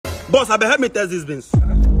Boss, I help me test these beans.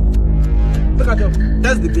 Look at them.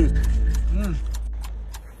 Test the beans.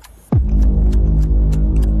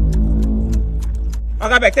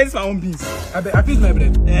 Okay, I test my own beans. I fix my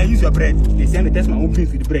bread. Use your bread. They say I test my own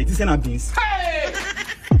beans with the bread. This ain't beans. Hey!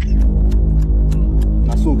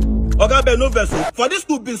 Now so. Okay, no vessel. For these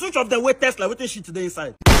 2 beans, which of them will test like what shit today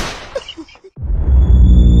inside?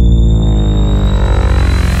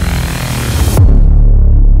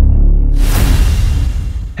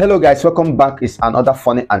 Hello guys, welcome back. It's another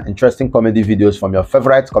funny and interesting comedy videos from your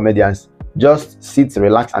favorite comedians. Just sit,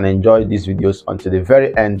 relax and enjoy these videos until the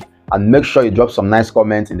very end, and make sure you drop some nice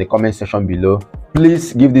comments in the comment section below.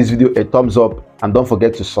 Please give this video a thumbs up and don't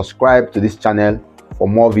forget to subscribe to this channel for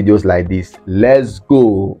more videos like this. Let's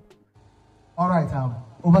go. All right,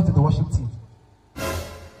 over to the worship team.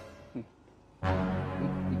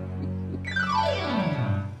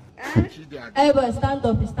 Everybody stand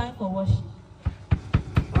up, it's time for worship.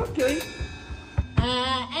 Okay.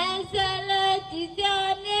 Excellent is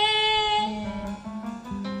your name.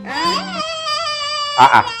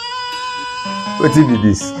 What be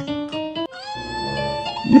this?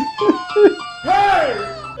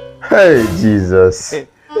 Hey Jesus.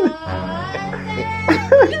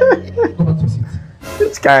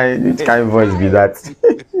 Which kind of voice be that?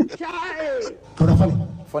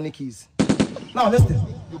 Funny keys. Now listen.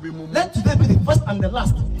 Let today be the first and the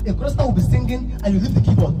last. A chorister will be singing and you leave the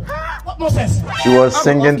keyboard. What nonsense? She was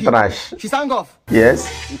singing trash. She sang off. Yes.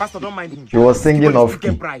 Pastor, don't mind him. She was singing off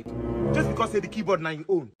key. Pride. Just because the keyboard now you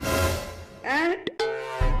own.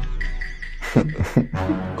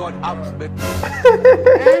 God help me.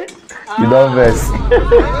 You don't verse.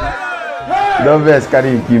 You don't verse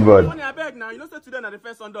carry your keyboard. I beg now. You know, today na the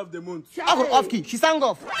first Sunday of the month. Off key. She sang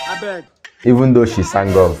off. I beg. Even though she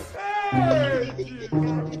sang off.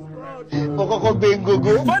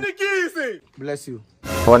 Funny keys. Bless you.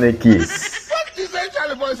 Funny kiss.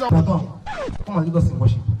 Come on, you go sing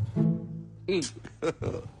worship.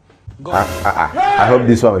 I hope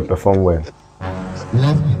this one will perform well.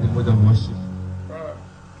 Let's be the mode of worship.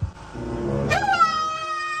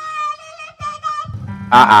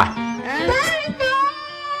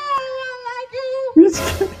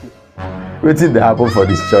 What did that happen for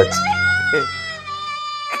this church?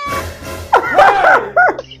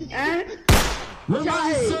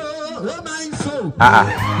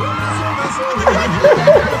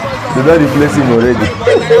 They don't replace him already.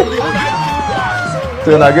 So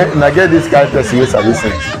now get this character serious and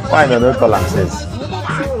listen. Why not call him sense?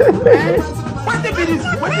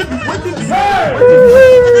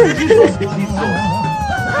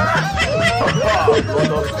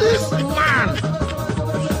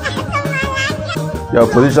 Your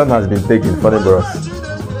position has been taken, Funnybros.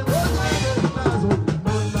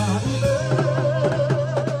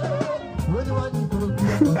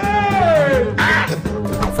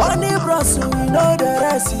 Funnybros, we know the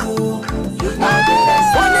rest, you.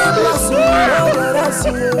 Funnybros, we know the rest,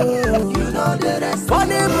 you.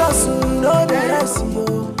 Funnybros, we know the rest, you.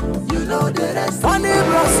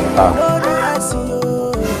 Funnybros, we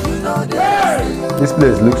know the rest, you. This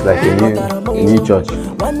place looks like a new church. They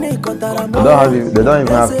don't even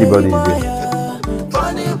have keyboard in there.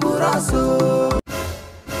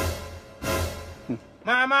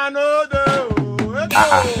 Mama no do.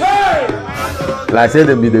 Like I said,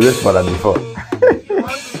 they be the best for them before.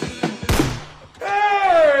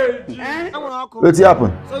 What's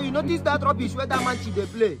happened? So you notice that rubbish where that man they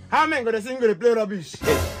play? How men gonna sing gonna play rubbish?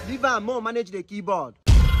 Leave her more manage the keyboard.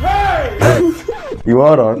 You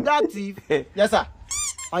want on? That thief? Yes sir.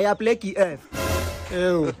 I play key F.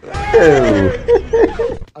 Ew.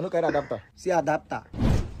 I look at adapter. See adapter.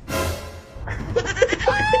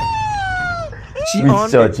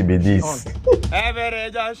 Which church be this?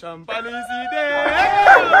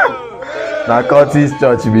 Now Curtis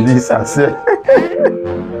church be this, I say.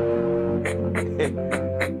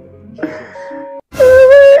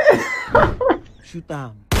 Shoot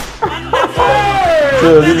down.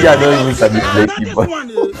 So this guy don't even sabi play keyboard.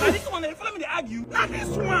 This one, they follow me, they argue. Not this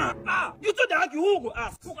one. You told they argue, who will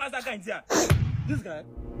ask? Who ask that guy in there?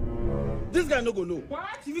 This guy no go know.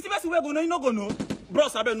 What? If you see where go know, you no go know.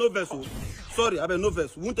 Bros, I bet no vessel. Sorry, I bet no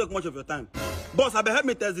verse. Won't take much of your time. Boss, I bet help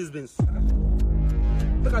me test these beans.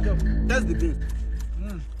 Look at them. Test the beans.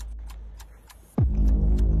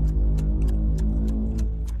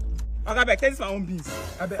 Okay, I test my own beans.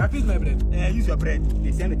 I fix my bread. Use your bread.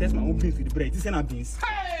 They say I test my own beans with the bread. This ain't beans.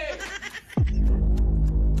 Hey!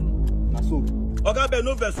 Now so. Okay, I bet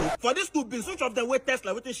no vessel. For these 2 beans, which of them will test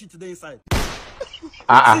like what shit today inside?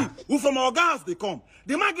 See, who from our guys they come.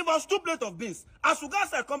 The man give us 2 plates of beans. As we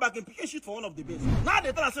guys come back and pick shit for one of the beans. Now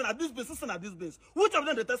they tell us that this beans, this and this beans. Which of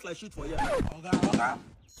them they test like shit for here? Okay.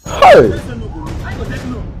 Hey!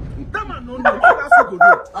 That man no.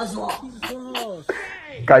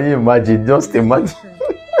 Can you imagine? Just imagine.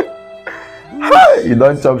 You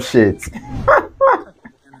don't chop shit.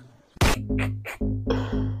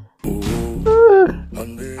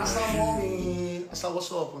 Asa,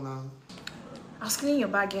 what's up now? I was cleaning your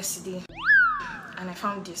bag yesterday and I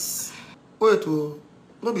found this. Wait, no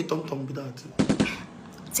be tom be that.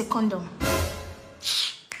 It's a condom.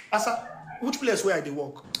 Asa, which place where I dey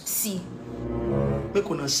work? See. Make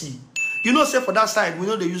una see. You know, say for that side, we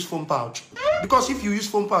know they use phone pouch. Because if you use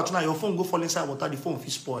phone pouch now, your phone go fall inside water, the phone will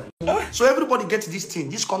spoil. So everybody gets this thing,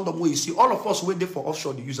 this condom where you see, all of us wait there for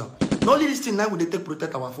offshore the user. Not only this thing now will they take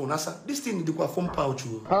protect our phone. Asa, this thing is the phone pouch.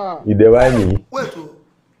 You divide me. Wait,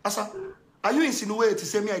 Asa, are you insinuating to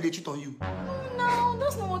say me I dey cheat on you? No,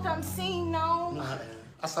 that's not what I'm saying now. Nah,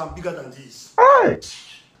 Asa, I'm bigger than this. Hey.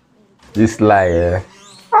 This lie,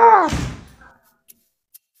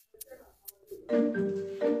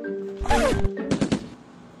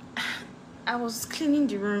 I was cleaning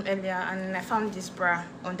the room earlier and I found this bra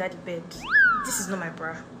under the bed. This is not my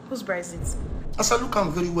bra. Whose bra is it? Asa, look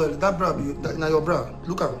am very well. That bra be now your bra.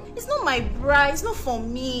 Look am. It's not my bra. It's not for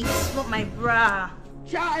me. It's not my bra.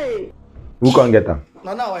 Who can get them?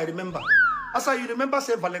 Now I remember. Asa, you remember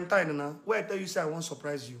say Valentine now? Where I tell you say I want to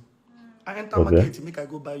surprise you. I enter market to make I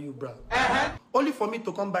go buy you bra. Only for me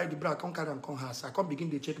to come buy the bra, I come carry and come house. I come begin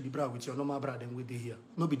to check the bra with your normal bra, then we dey here.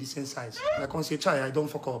 No be the same size. I come say, chai, I don't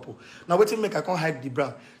fuck up. Now waiting make I come hide the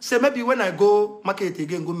bra. Say maybe when I go market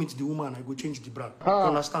again, go meet the woman, I go change the bra. You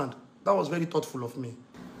understand? That was very thoughtful of me.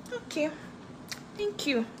 Okay. Thank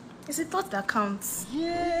you. It's a thought that counts.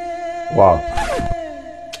 Wow.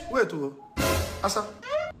 Wait, Asa,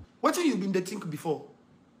 what you been the think before?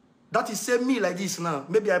 That is say me like this now.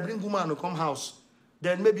 Maybe I bring woman to come house.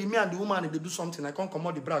 Then maybe me and the woman, if they do something, I can't come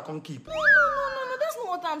out the bra, I can't keep. No. That's not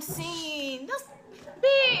what I'm saying. That's...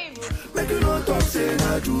 Babe.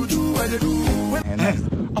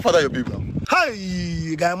 How far are your babe now? Hi,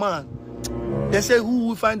 guy man. They say who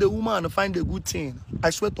will find a woman find a good thing. I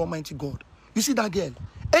swear to Almighty God. You see that girl?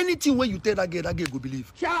 Anything when you tell that girl go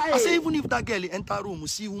believe. I say even if that girl enter room,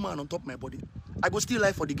 see woman on top of my body, I go still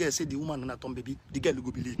lie for the girl, say the woman on her tongue, baby. The girl will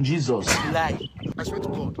go believe. Jesus. Lie. I swear to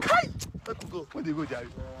God. Hi! Where to go? Where do you go, Jerry?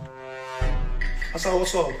 Asa,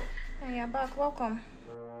 what's up? Hey, you're back. Welcome.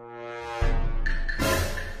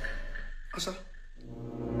 Asa.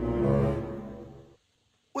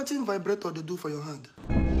 What in vibrator they do for your hand?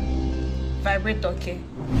 Vibrator, okay.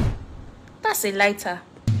 That's a lighter.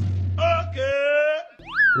 Okay.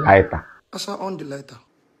 Lighter. Asa, on the lighter.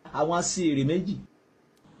 I want to see Remeji.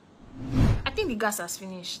 I think the gas has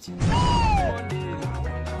finished.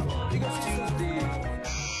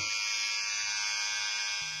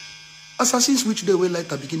 Asa, since which day will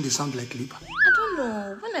lighter begin to sound like lip? I don't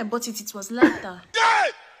know. When I bought it was lighter.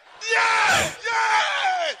 Yeah!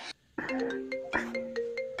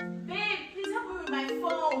 Babe, please help me with my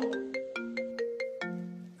phone.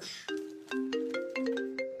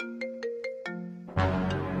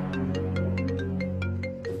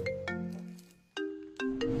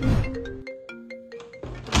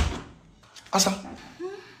 Asa,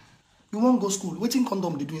 you won't go school. Waiting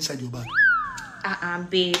condom they do inside your bag.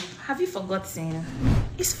 Babe, have you forgotten?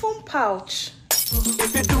 It's phone pouch.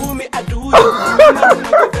 If you do me, I do you.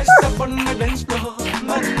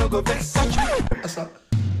 Asa,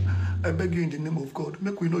 I beg you in the name of God,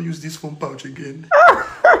 make we not use this phone pouch again.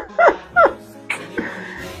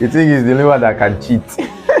 You think he's the only one that can cheat?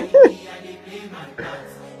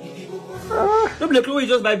 Don't be the clothes you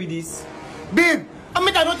just buy me this. Babe, I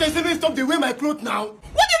mean I don't tell you stop the wear my clothes now. What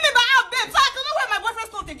do you mean by babe? So I cannot wear my boyfriend's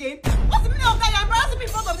clothes again? What's the meaning of that? You're embarrassing me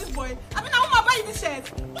in front of this boy. I mean, I want to buy you this shirt.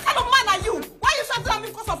 What kind of man are you? Why are you shouting at me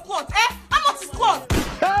because of clothes? How much is clothes?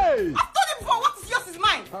 Hey! I've told you before, what is yours is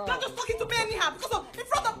mine. You're just talking to me anyhow because of in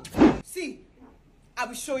front of. See, I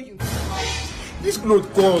will show you. This clothes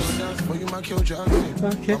cost.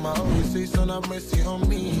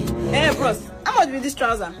 Hey, bros, how much with this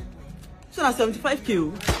trouser? So now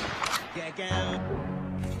 75k.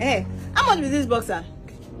 Hey, how much with this boxer?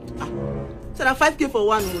 So now 5k for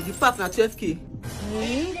one, the part now 12k.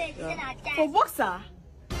 For boxer?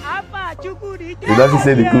 He doesn't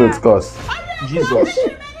say the clothes cost. Jesus.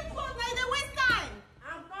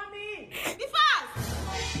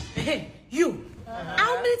 Hey, you!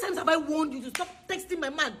 How many times have I warned you to stop texting my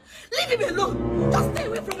man? Leave him alone! Just stay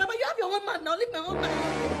away from him. You have your own man now. Leave my own man.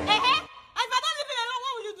 Hey, if I don't leave him alone,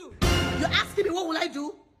 what will you do? You're asking me what will I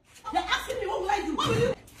do? You're asking me what will I do?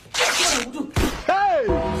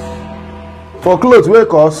 For clothes, where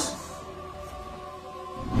cost?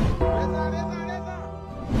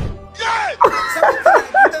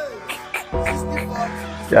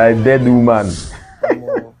 Yeah, dead woman.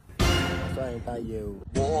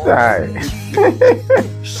 Die.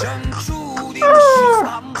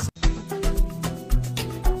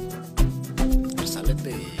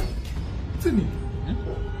 Timmy,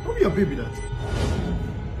 who be your baby that?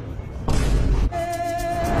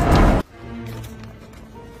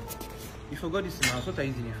 You forgot this in house. What are you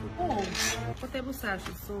using it for? Oh, portable sash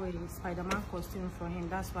is so a Spider-Man costume for him.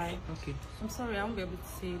 That's why. Okay. I'm sorry, I won't be able to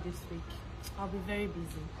see you this week. I'll be very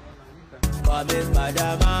busy. Not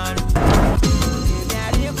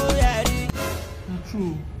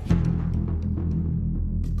true.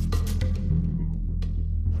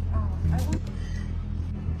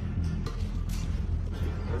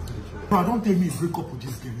 Bro, don't tell me you break up with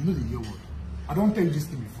this game. You know the year one. I don't tell you this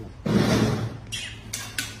thing before.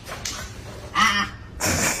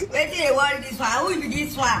 Wait till they want this one. Who will be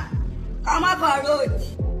this one? Come up on road.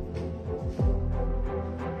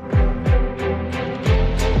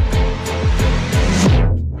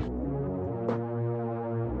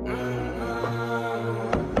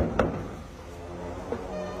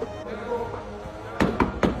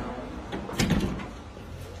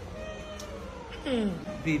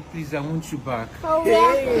 Babe, please, I want you back. Oh,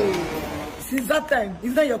 Hey! Since that time,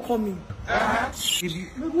 is that you're coming? Baby,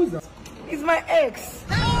 Who is that? It's my ex.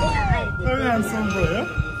 Very handsome boy, yeah?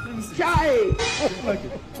 Chai.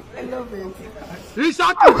 I love him. You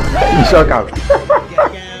shock out.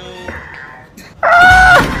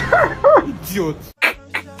 idiot.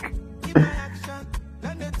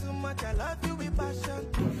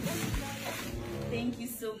 Thank you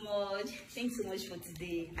so much. Thanks so much for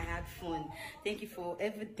today. I had fun. Thank you for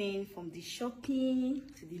everything, from the shopping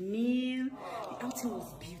to the meal. The outing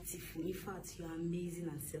was beautiful. In fact, you are amazing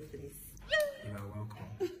and selfless. You are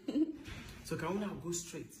welcome. So can we now go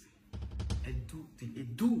straight and do the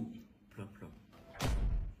blah blah?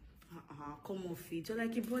 Come off it. You're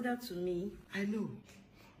like a brother to me. I know.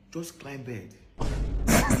 Just climb bed.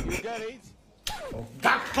 You get it? Oh,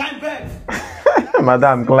 that climb bed.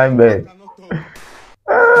 Madam, climb bed.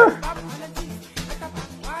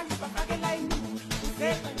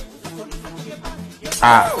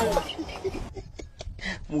 I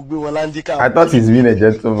thought he's been a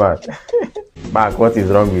gentleman. Mark, what is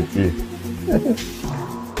wrong with you?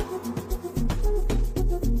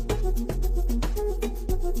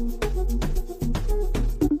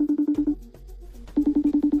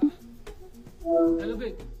 Hello,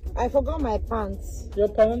 babe. I forgot my pants. Your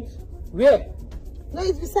pants? Where? No,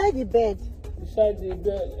 it's beside the bed. Beside the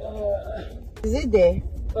bed. Is it there?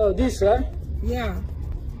 Oh, this, right? Yeah.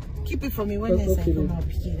 Keep it for me when next time I come, I'll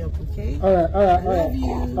pick it up, okay? Alright. Love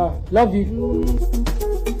you. Love you.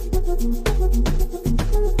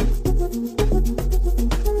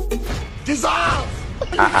 Jesus!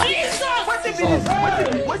 Jesus!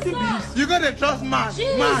 What's it? You gotta trust man.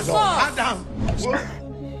 Man, Adam.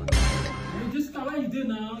 You just how you do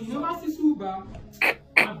now. You never see Suba. I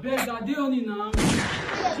beg that day only now.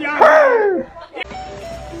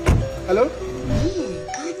 Hello?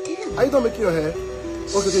 Are you done making your hair?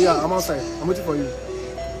 Okay, yeah, I'm outside. I'm waiting for you.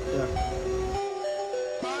 Yeah.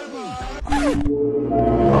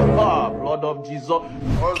 Blood of Jesus.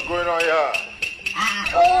 What's going on here?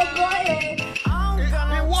 Oh boy. The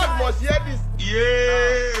world must hear this.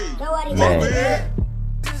 Yeah. Don't worry, Man. guys.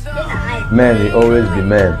 Men will always be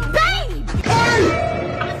men.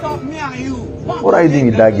 Stop me and you. What are you doing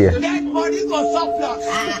with that girl? Dead bodies or surplus.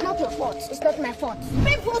 It's not your fault. It's not my fault.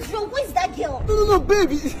 Babe, what's wrong? Where's that girl? No,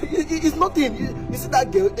 baby. It's nothing. You see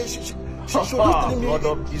that girl? She was telling me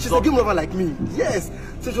she's a game lover like me. Yes.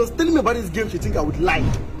 So she was telling me about this game she think I would like.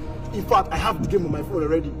 In fact, I have the game on my phone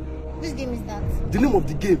already. Which game is that? The name of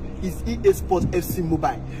the game is EA Sports FC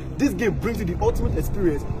Mobile. This game brings you the ultimate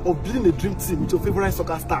experience of building a dream team with your favorite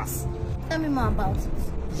soccer stars. Tell me more about it.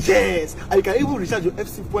 Yes, and you can even recharge your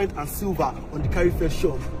FC point and silver on the Carry First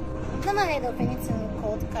shop. I've never heard of anything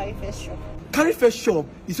called Carry First shop. Carry First shop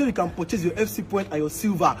is where you can purchase your FC point and your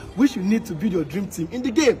silver, which you need to build your dream team in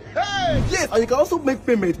the game. Hey! Yes, and you can also make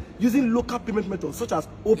payment using local payment methods such as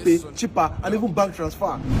OPay, Chipper, and even bank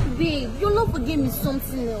transfer. Babe, your love for game is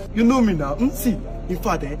something else. You know me now. See, in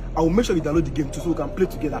fact, I will make sure you download the game too so we can play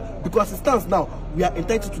together. Because as it stands now, we are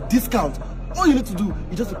entitled to discount. All you need to do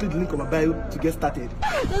is just to click the link on my bio to get started.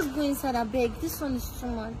 Let's go inside, I beg. This one is too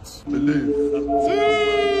much.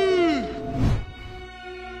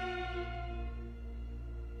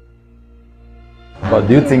 But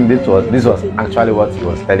do you think this was actually what he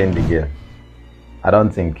was telling the girl? I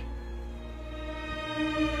don't think.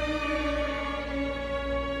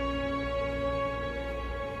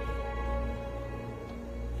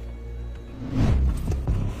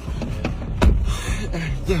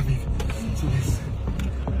 Yeah, babe. So this.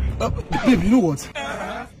 Babe, you know what?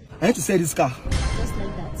 I need to sell this car. Just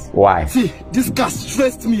like that. Why? See, this car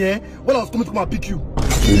stressed me, when I was coming to come and pick you.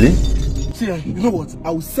 Really? See, you know what?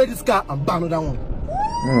 I will sell this car and buy another one.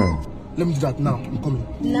 Let me do that now. I'm coming.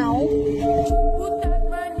 Now? What's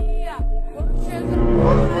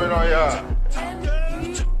going on here?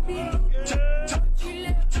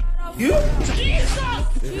 You?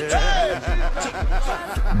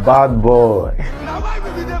 Bad boy.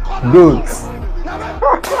 Good.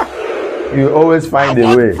 You always find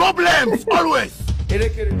a way. Problems, always.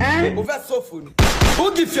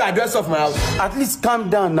 Who gives you address of my house? At least calm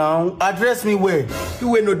down now. Address me where? You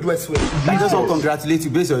will not dress well. I just want to congratulate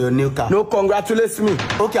you based on your new car. No, congratulate me.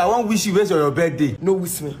 Okay, I want to wish you based on your birthday. No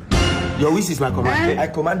wish me. Your wish is my command. I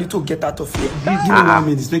command you to get out of here. Give me 1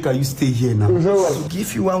 minute. Make you stay here now. To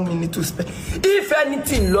give you 1 minute to spend. If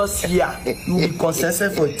anything lost here, you will be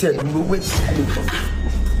consented for 10. You will wait.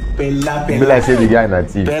 Peller. Like say the guy in that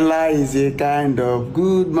team. Peller is a kind of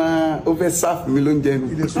good man. Over South Milon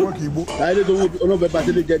Jenny. It is working. I don't know if I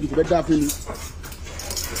did get it. Better for you.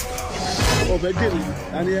 Over there.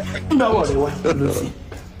 And here. No what they want.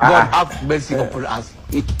 God have mercy upon us.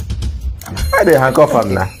 Why they handcuff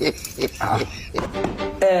him now?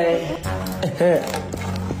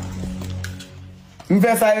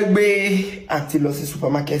 Invest be until lost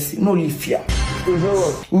supermarket. No live here. We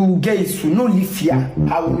will get it. No live here.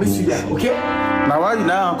 I will miss you there. Okay? Now why you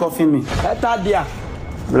now handcuffing me? Better there.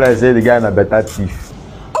 Will I say the guy in a better thief?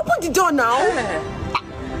 Open the door now.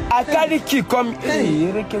 I carry key. Come.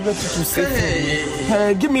 Hey,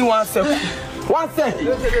 give me 1 second. 1 second.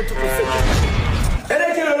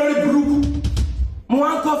 Mo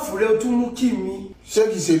an ko fure tun mu ki mi. Se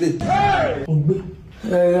ki se le. Ogbe.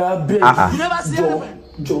 Abeg. You never see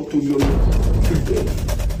Joe to you.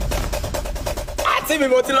 Ati mi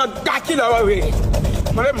mo ti lọ gba ki lọ́wọ́ we.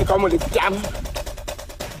 Mo le mi kan mo le jam.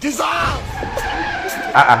 Dissolve.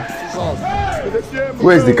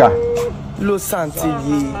 Where is the car? Lo Santi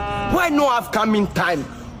ye. Why no have coming time?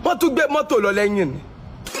 Mo tún gbé mọ́tò lọ lẹ́yìn.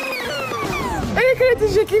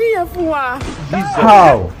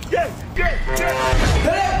 How?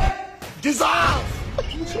 Dissolve.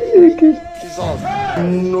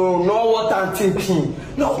 No, what I'm thinking.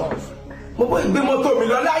 No. Mo boy gbé mọ́tò mi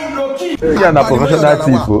lọ láì lo key. You are a professional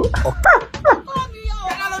thief.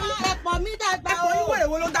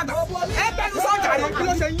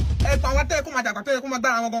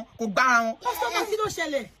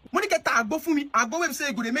 Mo ní kẹta àgbo fún mi. Àgbo wey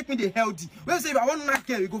say go dey make me dey healthy. Wey say if I want knack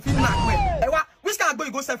here, you go feel knack well. Ewa, which kind àgbo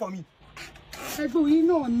you go sell for me? Ẹ̀gbọ́n yìí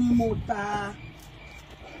náà ni mo ta.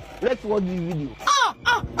 Let's watch this video.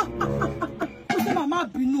 Mo ṣe màmá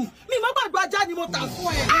bínú. Mi má gbàgbé ajá ni mo tà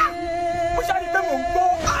fún ẹ. Mo ṣe àdìpẹ́ mò ń gbọ́.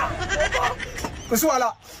 Kò sí wàhálà.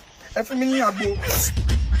 Ẹ fún mi ní àgbo.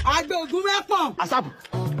 Àgbo ògùn mẹ́pọ̀n. Asap.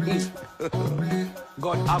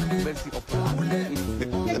 God have mercy upon us.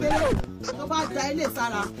 Kékeré o, tó bá da ilé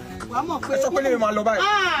sára, wà á mọ̀ pé. Ẹ sọ pé lè máa lọ báyìí.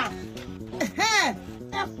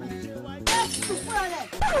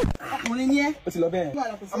 Ọkùnrin ni ẹ́. Ó ti lọ bẹ́ẹ̀.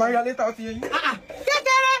 A máa rí alẹ́ ta ó ti yé yín.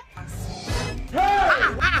 Kékeré.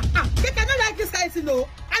 Kékeré no like this kind thing o.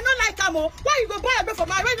 I no like am o. Why you go buy agbo for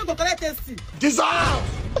my wey no go collect tasty? Dissolve.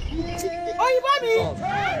 Oyinbo mi.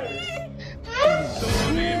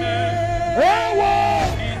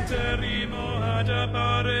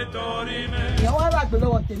 Ìyàwó ara àgbẹ̀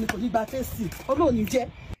lọ́wọ́ tèmi kò ní gba tasty. Olóòní jẹ́.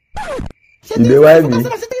 Ilé wa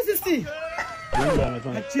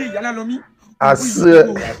mi. I swear.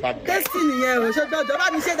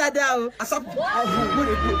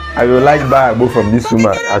 I will like buy agbo from this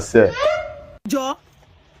woman. I swear. Joe,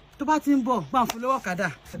 tó bá ti ń bọ̀, bá ń fún lọ́wọ́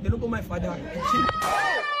kàdá.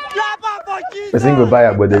 Person go buy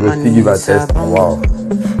agbo, they go still give a test. Wow.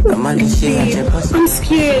 I'm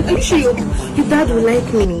scared. Are you sure your dad will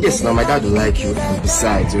like me? Yes, now my dad will like you.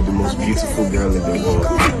 Besides, you're the most beautiful girl in the world.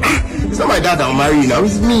 It's not my dad that will marry you now,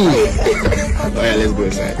 it's me. Alright, let's go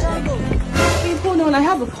inside. Wait, hold on, I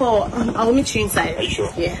have a call. I'll meet you inside. Are you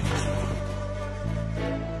sure? Yeah.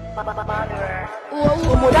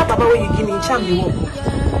 Oh, that Baba where you give me charm the work.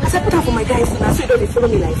 I said put her for my guys now, so you don't follow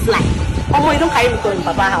me like fly. Oh, you don't carry me to in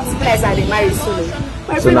Baba house. Plus I dey marry soon.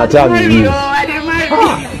 So now tell me you. I dey marry.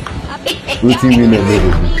 Waiting women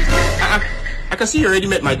baby. I can see you already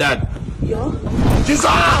met my dad. Yo. Jesus!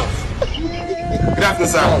 Good afternoon,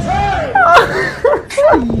 sir.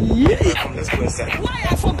 Let's go inside.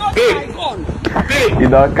 Babe! Babe! You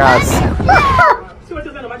don't cast.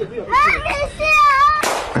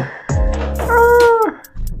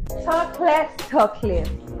 Chocolate.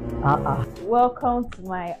 Welcome to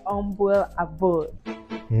my humble abode.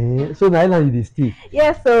 So in island you stay?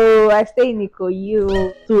 Yes, so I stay in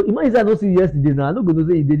Ikoyi. So imagine I don't see you yesterday now. I don't go to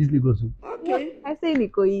say you did this Lagos. Okay. I stay in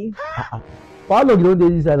Ikoyi. For how long you don't do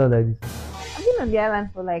this island like this? I've been on the island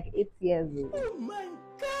for like 8 years. Oh my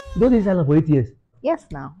God! You don't do this island for 8 years? Yes,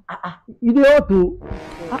 now. You dey hot too.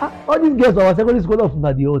 All these girls from our secondary school of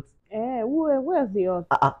na the hot. Where's the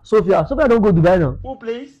hot? Sophia don't go Dubai now. Who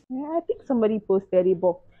please? Yeah, I think somebody posted it,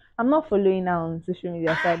 but I'm not following her on social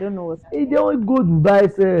media, so I don't know what's. Hey, they don't go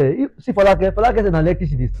Dubai, sir. See, for like said, na Lekki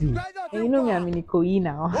she dey steal. You know me, I'm in Ikoyi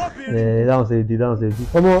now. Yeah, that was it.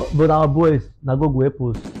 Come on, but our boys, na go help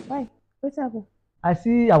us. Why? What's happened? I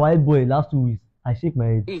see our head boy last 2 weeks. I shake my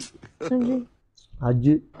head. Tunji.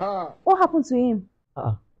 Ajay. What happened to him?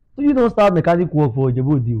 So you don't start mechanic work for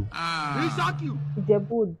Ojebode.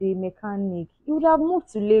 Ojebode mechanic. He would have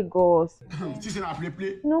moved to Lagos.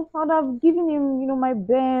 No, I would have given him, my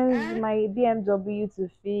Benz, my BMW to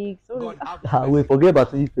fix. Wait, forget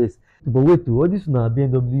about it first. But wait, all this na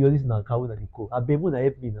BMW, all this na car na the co. Abemuna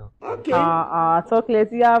help me now. Okay. Talk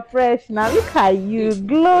less. You are fresh now. Look at you,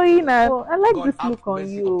 glowing. I like this look on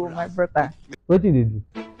you, my brother. What did they do?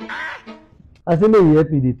 I say, may you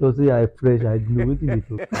help me, they talk, say I fresh, I glow, what did they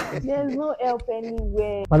talk? There's no help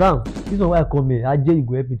anywhere. Madam, this is why I come here. Ajay, you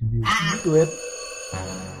go help me today. You need to help.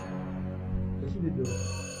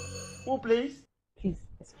 Who please? Please,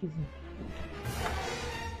 excuse me.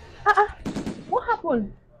 What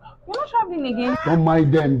happened? You're not traveling again? Don't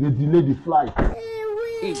mind them, they delay the flight.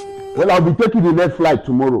 Well, I'll be taking the next flight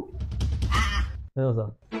tomorrow. Hello,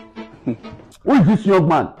 sir. Who is this young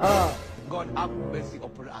man? God have mercy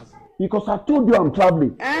upon us. Because I told you I'm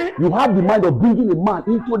traveling. You have the mind of bringing a man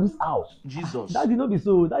into this house. Jesus. That did not be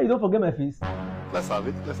so. That you don't forget my face. Let's have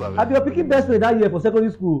it. I've been picking best friend that year for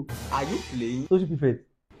secondary school. Are you playing? Social prefect.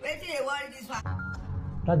 Wait till they worry this one.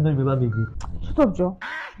 That don't remember me again. Shut up, Joe.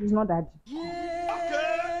 He's not that.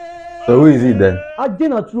 So who is it then? Ajay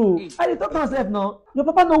not true. I dey talk myself now. Your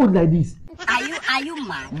papa know who's like this. Are you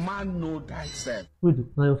mad? Man know thyself. Wait,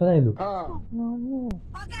 now your father-in-law. No.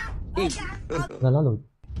 Na landlord.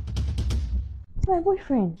 It's my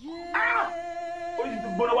boyfriend.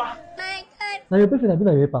 Now your boyfriend has been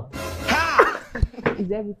a helper.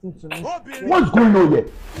 Is everything to me. What's going on here?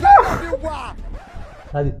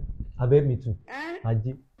 Daddy, I beg me too.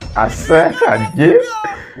 Ajay. I said Ajay.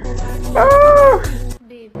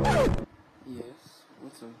 Babe. Yes,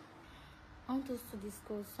 what's up? I want us to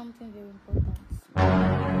discuss something very important.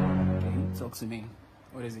 Okay, talk to me.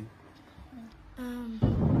 What is it? I'm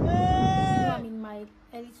in my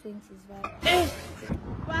early 20s, right?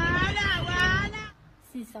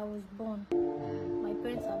 Since I was born, my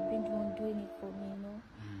parents have been the one doing it for me,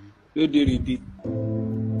 You did it. I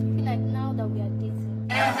feel like now that we are dating,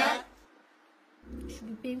 you should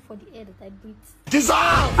be paying for the air that I breathe.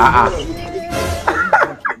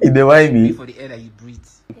 In the way me. For the air that you breathe.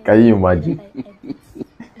 Can you imagine?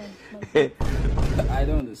 I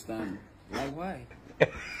don't understand. Like why?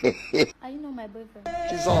 Are you not my boyfriend?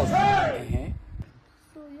 Jesus.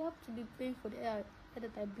 So you have to be paying for the air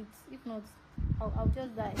that I breathe. If not, I'll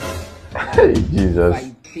just die. Hey, Jesus.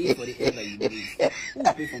 I pay for the air that you breathe. Who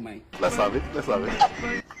will pay for mine? Let's have it.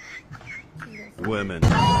 Women.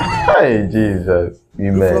 Hey, Jesus.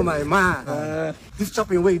 You man. For my man. This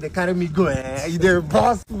shopping way they carry me go. They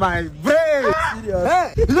boss my brain.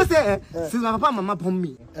 Serious. You know say since my papa and mama born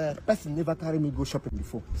me, person never carry me go shopping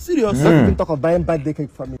before. Serious. Not even talk of buying birthday cake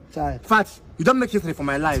for me. Child. Fact, you don't make history for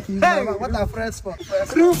my life. Hey, what are friends for?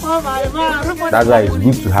 Room for my man. That's why it's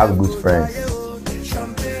good to have good friends.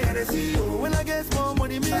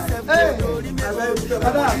 Hey,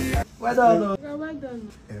 well done. Well done.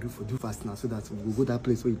 Rufo, do fast now so that we'll go that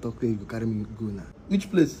place where you talk where you carry me go now. Which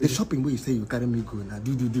place? The shopping where you say you carry me go now.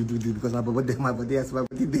 Do because my body has my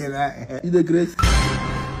body there. You the grace.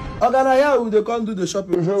 Okay, now here we dey come do the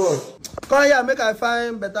shopping. Come here, make I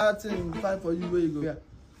find better thing. Find for you where you go. Yeah.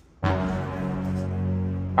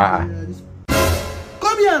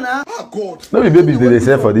 Come here now. Oh God. No be babies they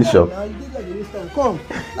sell for this shop. Now you did like this time. Come.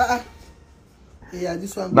 Yeah,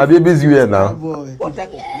 this one. Now babies wear now. What type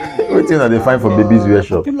of What thing are they find for babies wear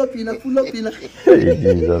shop? Pull up in. Hey,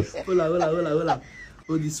 Jesus. Hola.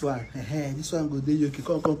 Oh, this one. This one go there. You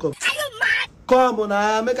come. Come on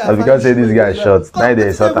now, make I. As because say this guy is short. Now they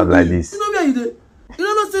insult him like this. You know where you dey? You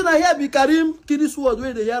know say na here be Karim Kiddies World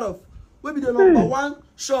where they hear of. Where be the #1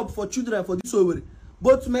 shop for children for this Owerri.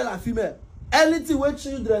 Both male and female. Anything where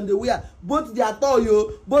children they wear, both their toy,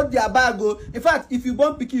 both their bag. In fact, if you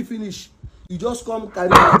born pikin finish, you just come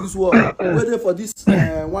Karim Kiddies World. Waiting for this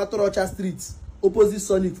Watorocha Street, opposite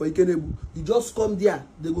Sonic for Ikenebu. You just come there.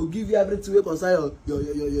 They go give you everything wey concern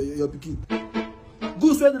your pikin.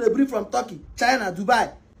 Goose when they bring from Turkey, China,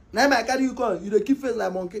 Dubai. Now I carry you come, you dey keep face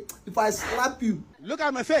like monkey. If I slap you, Look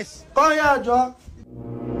at my face. come here, Joe.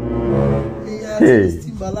 Hey,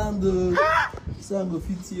 Timbalando. Song go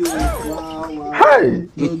fit you. Wow. Hey.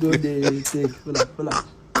 No go there. Take.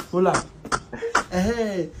 Hold on.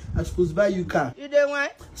 Hey, I supposed buy you car. You dey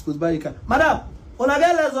want? Supposed buy you car. Madam, when I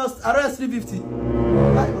get less arrest 350.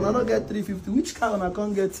 Right, when I don't get 350, which car when I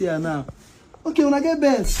can't get here now? Okay, when I get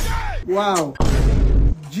Benz. Wow.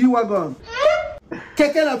 G-Wagon.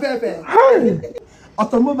 Keke na pepe.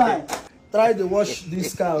 Automobile. Try to wash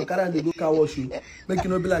this car. Carry the go car wash you. Make you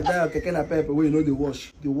not be like that. Keke na pepe where you know they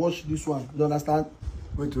wash. They wash this one. You understand?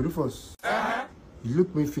 Wait, Rufus. You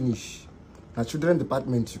look me finish. Now children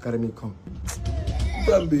department, you carry me come.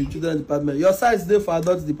 Don't be children department. Your size there for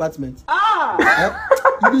adult department.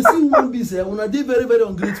 You will see one piece here. When I did very, very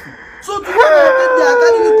ungrateful. So today I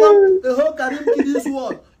carry you come the whole Karim Kiddies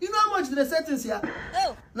world. You know how much the settings here?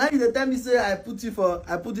 Oh. Now you tell me say I put you for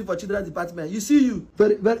children department. You see you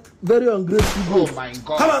very, very, very ungrateful. Oh my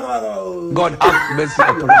God. Come on. God have mercy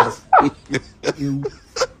upon us.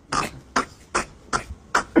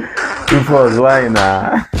 Rufus, why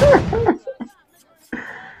now?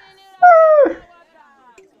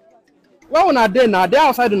 Why una dey now? They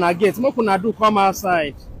outside una gate. Make una do come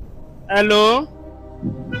outside. Hello?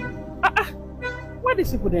 Why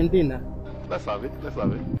these people then dey now? Let's have it. This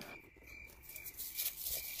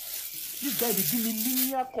guy will give me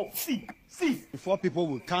linear cup. See. Before people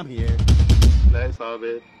will come here. Let's have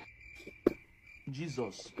it.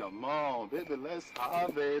 Jesus. Come on, baby, let's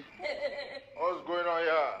have it. What's going on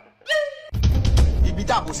here? Ibi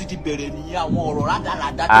tá kò sí ti bẹ̀rẹ̀ ní àwọn ọ̀rọ̀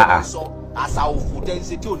rádaràdá tó sọ àṣà òfò tẹ́ ń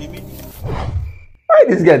ṣe tí ò ní mí. Why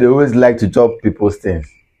this guy they always like to chop people's things?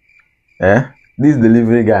 This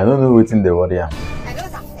delivery guy, I don't know what's in the worry. Hello,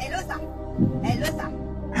 sir.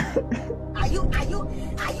 Are you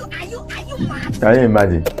mad? Can you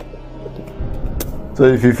imagine? So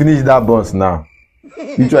if you finish that buns now,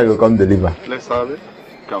 which one you come deliver? Let's have it.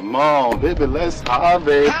 Come on, baby, let's have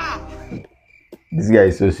it. This guy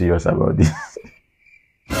is so serious about this.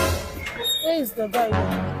 Where is the guy?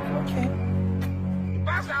 Okay.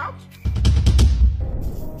 Pass out.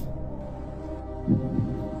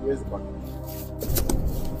 Where's the back?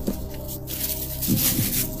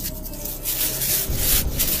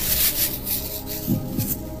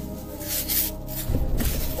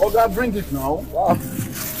 Ogb, bring it now. Wow.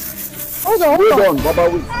 Hold on. Baba,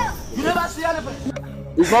 wait. You never see anything.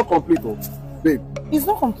 It's not complete, though. Babe. It's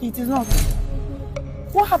not complete, it's not.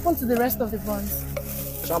 What happened to the rest of the buns?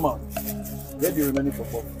 Shama, where the remaining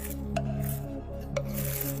pop-up?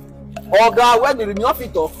 Ogb, where the remaining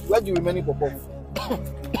pop-up? Where the remaining pop-up?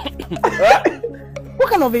 What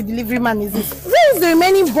kind of a delivery man is this? Where is the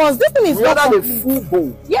remaining buns? This thing is not complete. The full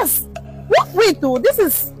bowl. Yes. What? Wait, though. This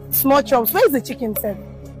is small chops. Where is the chicken set?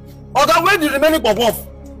 Ogb, where the remaining pop-up?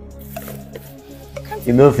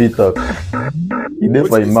 You know if he talk. You know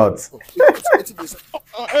for his mouth.